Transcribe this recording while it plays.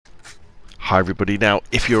Hi everybody. Now,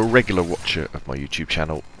 if you're a regular watcher of my YouTube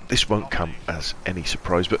channel, this won't come as any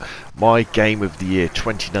surprise, but my game of the year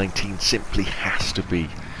 2019 simply has to be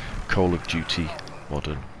Call of Duty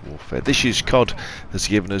Modern Warfare. This year's COD has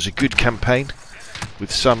given us a good campaign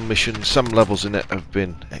with some missions, some levels in it have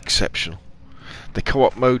been exceptional. The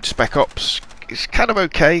co-op mode, Spec Ops, is kind of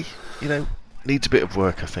okay, you know, needs a bit of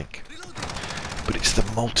work I think. But it's the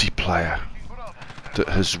multiplayer that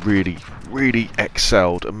has really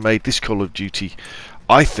excelled and made this Call of Duty,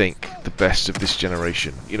 I think, the best of this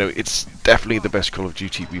generation. You know, it's definitely the best Call of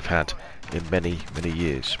Duty we've had in many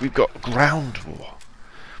years. We've got ground war.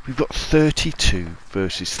 We've got 32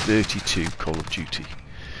 versus 32 Call of Duty.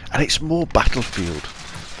 And it's more Battlefield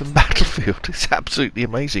than Battlefield. It's absolutely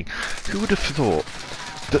amazing. Who would have thought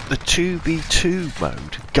that the 2v2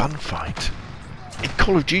 mode, gunfight, in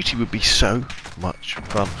Call of Duty would be so much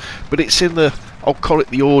fun? But it's in the, I'll call it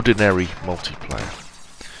the ordinary multiplayer.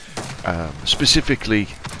 Specifically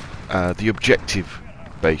the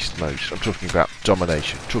objective-based modes. I'm talking about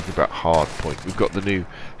domination, I'm talking about hardpoint. We've got the new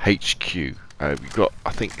HQ. We've got,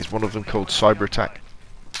 I think, is one of them called Cyber Attack,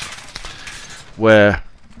 where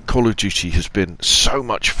Call of Duty has been so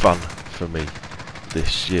much fun for me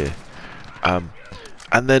this year. And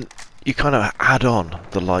then you kind of add on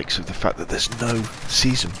the likes of the fact that there's no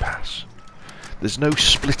season pass. There's no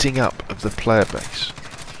splitting up of the player base.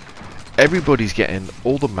 Everybody's getting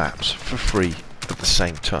all the maps for free at the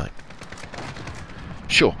same time.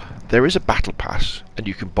 Sure, there is a battle pass and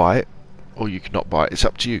you can buy it or you cannot buy it, it's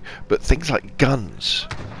up to you. But things like guns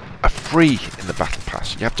are free in the battle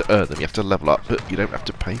pass. You have to earn them, you have to level up, but you don't have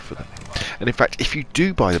to pay for them. And in fact, if you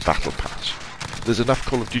do buy the battle pass, there's enough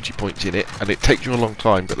Call of Duty points in it, and it takes you a long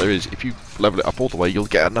time, but there is, if you level it up all the way, you'll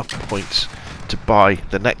get enough points to buy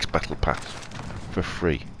the next battle pass for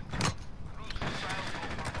free.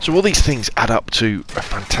 So all these things add up to a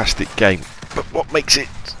fantastic game, but what makes it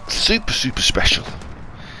super special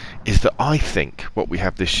is that I think what we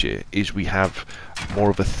have this year is we have more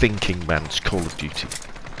of a thinking man's Call of Duty.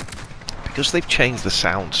 Because they've changed the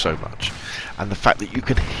sound so much, and the fact that you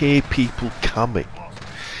can hear people coming.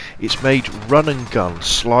 It's made run and gun,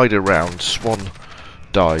 slide around, swan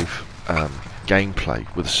dive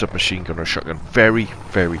gameplay with a submachine gun or a shotgun very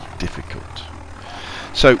difficult.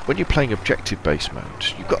 So when you're playing objective-based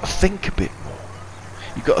modes, you've got to think a bit more.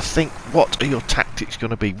 You've got to think, what are your tactics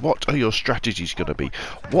going to be? What are your strategies going to be?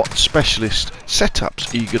 What specialist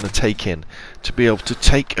setups are you going to take in to be able to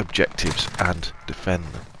take objectives and defend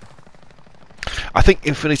them? I think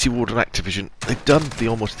Infinity Ward and Activision, they've done the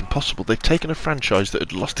almost impossible. They've taken a franchise that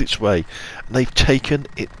had lost its way and they've taken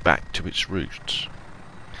it back to its roots.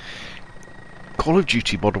 Call of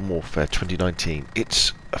Duty Modern Warfare 2019,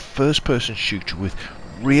 it's a first-person shooter with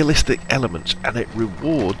realistic elements, and it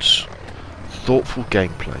rewards thoughtful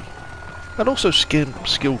gameplay and also skill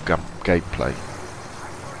gameplay,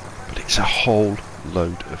 but it's a whole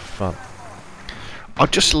load of fun. I'll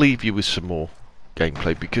just leave you with some more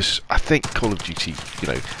gameplay because I think Call of Duty, you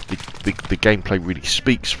know, the gameplay really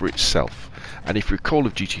speaks for itself, and if you're a Call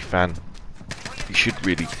of Duty fan, you should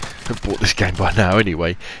really have bought this game by now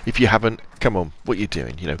anyway. If you haven't, come on, what are you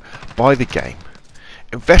doing? You know, buy the game,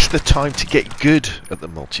 invest the time to get good at the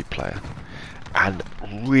multiplayer, and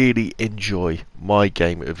really enjoy my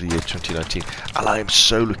game of the year 2019. And I am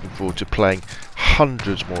so looking forward to playing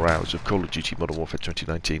hundreds more hours of Call of Duty Modern Warfare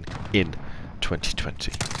 2019 in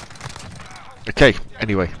 2020. Okay,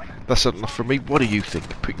 anyway, that's enough from me. What do you think?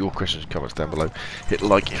 Put your questions and comments down below. Hit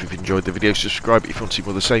like if you've enjoyed the video, subscribe if you want to see more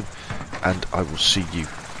of the same, and I will see you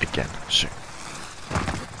again soon.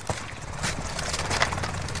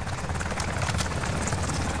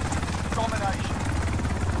 Domination.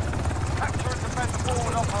 Capture and defend the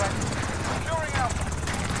forward operation. Securing Alpha.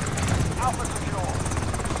 Alpha secure.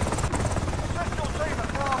 Assist your team at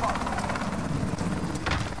Bravo.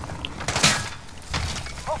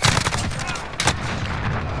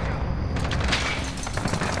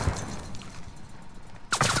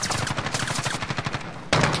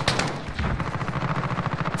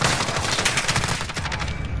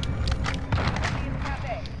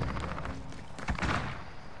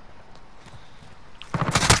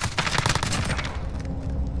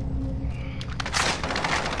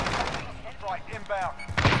 Inbound.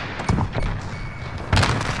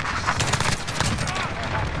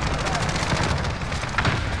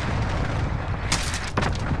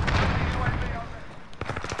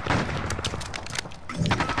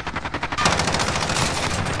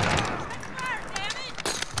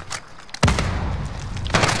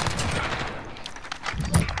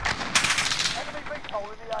 Enemy big hole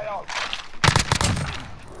in the AO.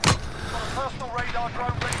 Got a personal radar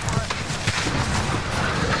drone ready for it.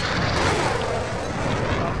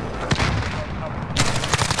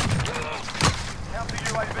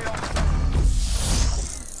 UAV on